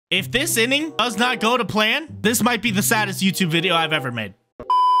If this inning does not go to plan, this might be the saddest YouTube video I've ever made.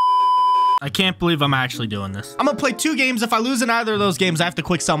 I can't believe I'm actually doing this. I'm gonna play 2 games. If I lose in either of those games, I have to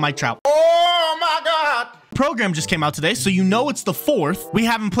quick sell Mike Trout. Oh my God. Program just came out today, so you know it's the 4th. We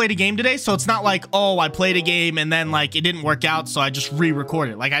haven't played a game today, so it's not like, oh, I played a game and then like it didn't work out, so I just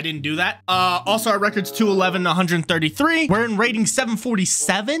re-recorded. Like I didn't do that. Also our record's 211, 133. We're in rating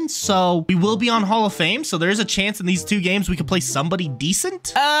 747, so we will be on Hall of Fame. So there is a chance in these 2 games we could play somebody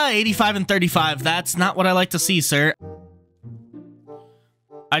decent. 85 and 35. That's not what I like to see, sir.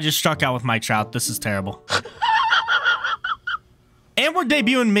 I just struck out with Mike Trout. This is terrible. And we're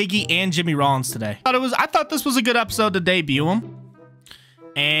debuting Miggy and Jimmy Rollins today. I thought this was a good episode to debut him.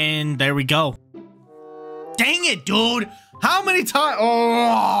 And there we go. Dang it, dude. How many times?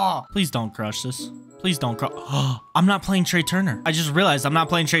 Oh, please don't crush this. Please don't crush. Oh, I'm not playing Trey Turner. I just realized I'm not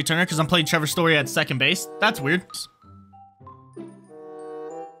playing Trey Turner because I'm playing Trevor Story at second base. That's weird.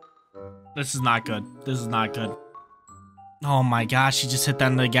 This is not good. This is not good. Oh my gosh, he just hit that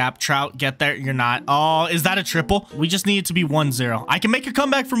in the gap. Trout, get there. You're not. Oh, is that a triple? We just need it to be 1-0. I can make a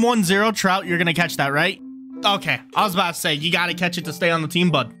comeback from 1-0. Trout, you're going to catch that, right? Okay, I was about to say, you got to catch it to stay on the team,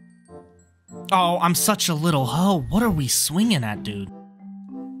 bud. Oh, I'm such a little hoe. What are we swinging at, dude?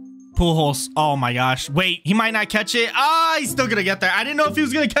 Pool holes. Oh my gosh. Wait, he might not catch it. Ah, he's still going to get there. I didn't know if he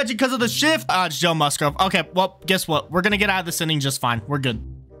was going to catch it because of the shift. It's Joe Musgrove. Okay, well, guess what? We're going to get out of this inning just fine. We're good.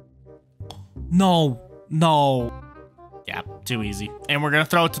 No, no. Yeah, too easy. And we're gonna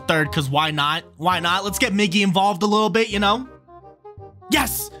throw it to third because why not? Why not? Let's get Miggy involved a little bit, you know?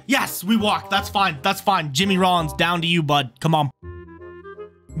 Yes, yes, we walk. That's fine. That's fine. Jimmy Rollins, down to you, bud. Come on.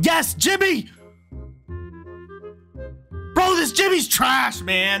 Yes, Jimmy! Bro, this Jimmy's trash,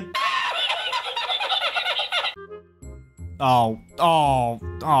 man. Oh,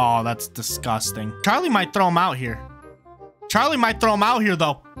 that's disgusting. Charlie might throw him out here. Charlie might throw him out here,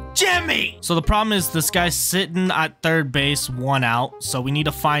 though. Jimmy! So the problem is this guy's sitting at third base, 1 out. So we need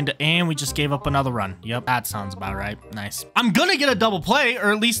to find, and we just gave up another run. Yep, that sounds about right. Nice. I'm gonna get a double play,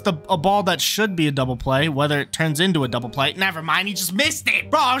 or at least a ball that should be a double play, whether it turns into a double play. Never mind, he just missed it.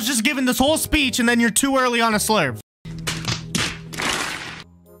 Bro, I was just giving this whole speech, and then you're too early on a slurve.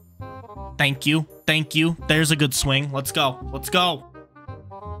 Thank you. Thank you. There's a good swing. Let's go. Let's go.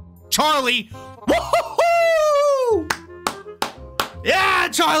 Charlie. Woohoo! Yeah,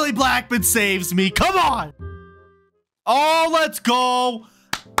 Charlie Blackmon saves me. Come on. Oh, let's go.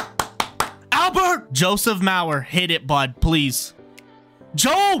 Albert. Joseph Mauer. Hit it, bud, please.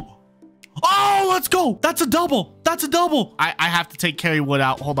 Joe. Oh, let's go. That's a double. That's a double. I have to take Kerry Wood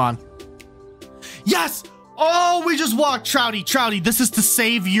out. Hold on. Yes. Oh, we just walked. Trouty, Trouty. This is to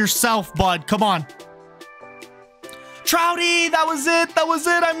save yourself, bud. Come on. Trouty, that was it. That was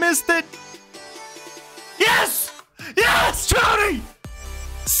it. I missed it. Yes. Yes, Trouty!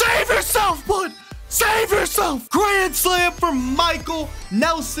 Save yourself, bud! Save yourself! Grand slam for Michael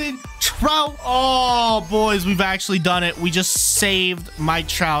Nelson Trout. Oh, boys, we've actually done it. We just saved Mike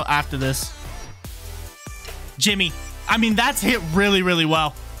Trout after this. Jimmy. I mean, that's hit really, really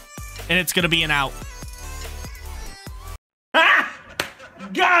well. And it's going to be an out. Ah!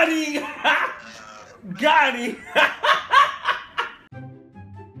 Got him! Got him!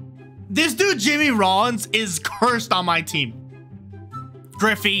 This dude, Jimmy Rollins, is cursed on my team.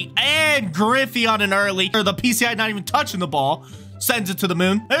 Griffey and Griffey on an early. The PCI not even touching the ball. Sends it to the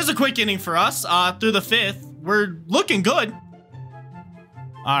moon. There's a quick inning for us. Through the 5th. We're looking good.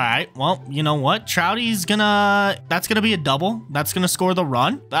 All right. Well, you know what? Trouty's gonna... That's gonna be a double. That's gonna score the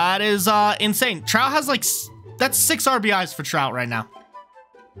run. That is insane. Trout has like... That's 6 RBIs for Trout right now.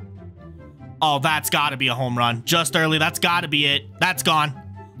 Oh, that's gotta be a home run. Just early. That's gotta be it. That's gone.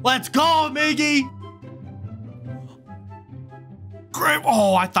 Let's go, Miggy!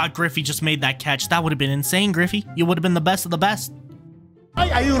 Oh, I thought Griffey just made that catch. That would have been insane, Griffey. You would have been the best of the best. Why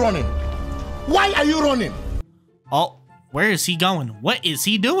are you running? Why are you running? Oh, where is he going? What is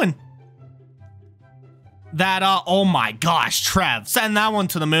he doing? That, oh my gosh, Trev. Send that one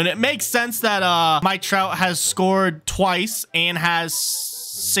to the moon. It makes sense that, Mike Trout has scored twice and has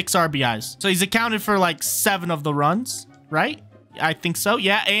 6 RBIs. So he's accounted for like 7 of the runs, right? I think so.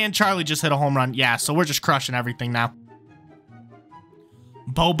 Yeah, and Charlie just hit a home run. Yeah, so we're just crushing everything now.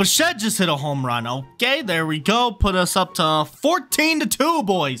 Bo Bichette just hit a home run. Okay, there we go. Put us up to 14-2,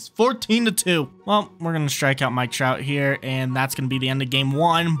 boys. 14-2. Well, we're going to strike out Mike Trout here, and that's going to be the end of game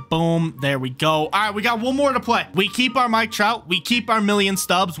 1. Boom. There we go. All right, we got one more to play. We keep our Mike Trout. We keep our million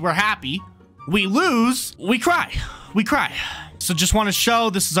stubs. We're happy. We lose. We cry. We cry. So just want to show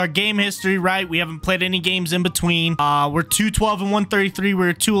this is our game history, right? We haven't played any games in between. We're 212 and 133.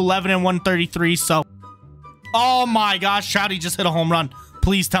 We're 211 and 133. So, oh my gosh, Trouty just hit a home run.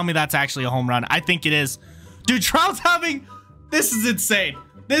 Please tell me that's actually a home run. I think it is. Dude, Trout's having... This is insane.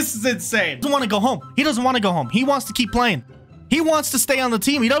 This is insane. He doesn't want to go home. He doesn't want to go home. He wants to keep playing. He wants to stay on the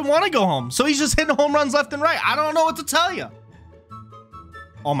team. He doesn't want to go home. So he's just hitting home runs left and right. I don't know what to tell you.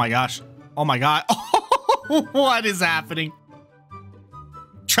 Oh my gosh. Oh my God. What is happening?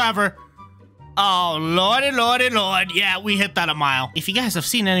 Trevor. Oh, lordy, lordy, lord. Yeah, we hit that a mile. If you guys have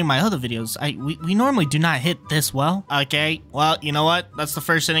seen any of my other videos, we normally do not hit this well. Okay, well, you know what? That's the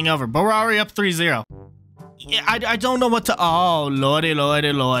first inning over, but we're already up 3-0. Yeah, I don't know what to... Oh, lordy,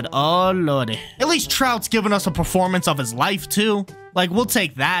 lordy, lord. Oh, lordy. At least Trout's giving us a performance of his life, too. Like, we'll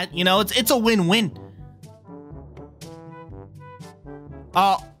take that. You know, it's a win-win.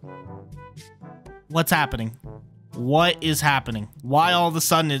 Oh. What's happening? What is happening? Why all of a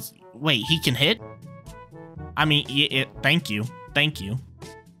sudden is... Wait, he can hit? I mean, thank you. Thank you.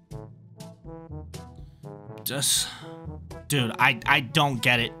 Just... Dude, I don't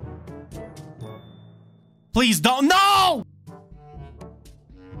get it. Please don't. No!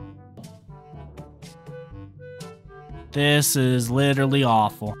 This is literally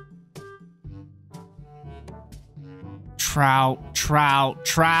awful. Trout.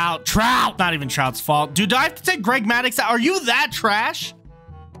 Not even Trout's fault. Dude, do I have to take Greg Maddux out? Are you that trash?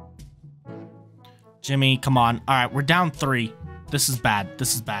 Jimmy, come on. All right, we're down 3. This is bad.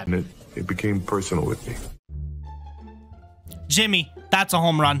 This is bad. It became personal with me. Jimmy, that's a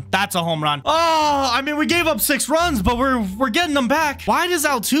home run. That's a home run. Oh, I mean, we gave up 6 runs, but we're getting them back. Why does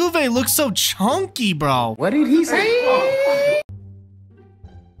Altuve look so chunky, bro? What did he say?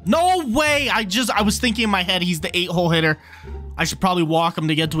 No way. I was thinking in my head, he's the 8-hole hitter. I should probably walk him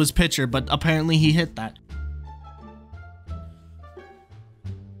to get to his pitcher, but apparently he hit that.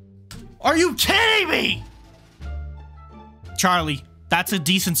 Are you kidding me? Charlie. That's a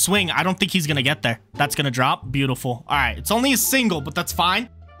decent swing. I don't think he's going to get there. That's going to drop. Beautiful. All right. It's only a single, but that's fine.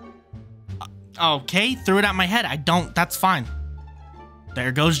 Okay. Threw it at my head. That's fine.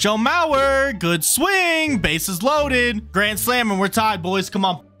 There goes Joe Mauer. Good swing. Bases loaded. Grand slam, and we're tied, boys. Come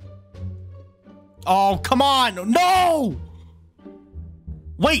on. Oh, come on. No.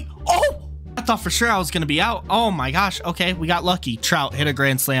 Wait. Oh. I thought for sure I was going to be out. Oh, my gosh. Okay. We got lucky. Trout, hit a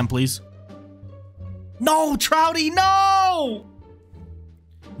grand slam, please. No, Trouty. No.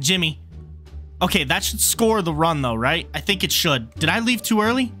 Jimmy. Okay, that should score the run though, right? I think it should. Did I leave too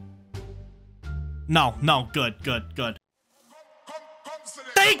early? No. Good.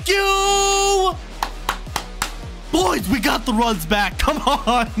 Thank you! Boys, we got the runs back. Come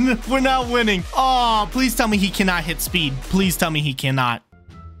on. We're now winning. Oh, please tell me he cannot hit speed. Please tell me he cannot.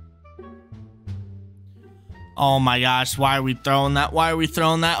 Oh my gosh, why are we throwing that? Why are we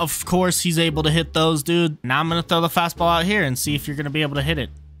throwing that? Of course he's able to hit those, dude. Now I'm going to throw the fastball out here and see if you're going to be able to hit it.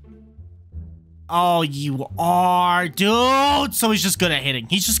 Oh, you are, dude. So he's just good at hitting.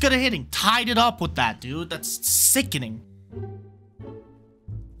 He's just good at hitting. Tied it up with that, dude. That's sickening.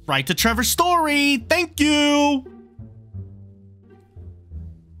 Right to Trevor Story. Thank you.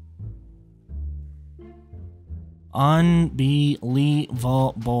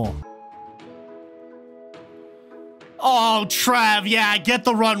 Unbelievable. Oh, Trev. Yeah, get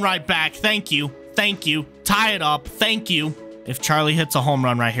the run right back. Thank you. Thank you. Tie it up. Thank you. If Charlie hits a home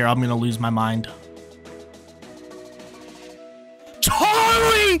run right here, I'm going to lose my mind.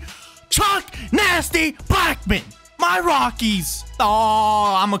 Charlie! Chuck Nasty Blackman! My Rockies!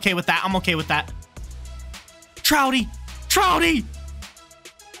 Oh, I'm okay with that. I'm okay with that. Trouty! Trouty!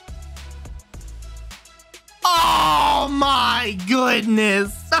 Oh, my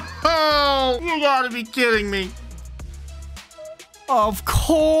goodness! Oh, you gotta be kidding me. Of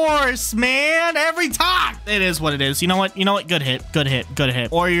course, man. Every time. It is what it is. You know what? Good hit. Good hit. Good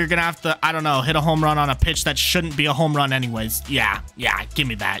hit. Or you're going to have to, I don't know, hit a home run on a pitch that shouldn't be a home run anyways. Yeah. Give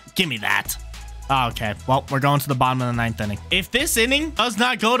me that. Give me that. Okay. Well, we're going to the bottom of the 9th inning. If this inning does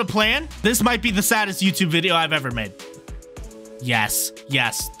not go to plan, this might be the saddest YouTube video I've ever made. Yes.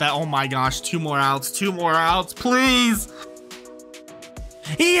 That, oh my gosh. 2 more outs. 2 more outs. Please.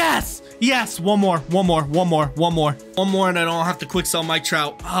 Yes. One more, and I don't have to quick sell Mike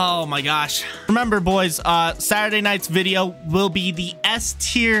Trout. Oh my gosh. Remember, boys, Saturday night's video will be the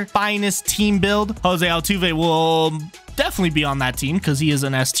S-tier finest team build. Jose Altuve will definitely be on that team because he is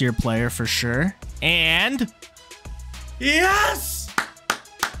an S-tier player for sure. And yes!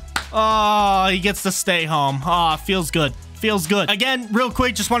 Oh, he gets to stay home. Oh, feels good. Feels good. Again, real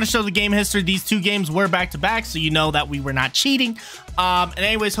quick, just want to show the game history. These 2 games were back-to-back, so you know that we were not cheating. And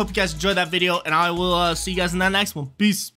anyways, hope you guys enjoyed that video, and I will see you guys in that next one. Peace.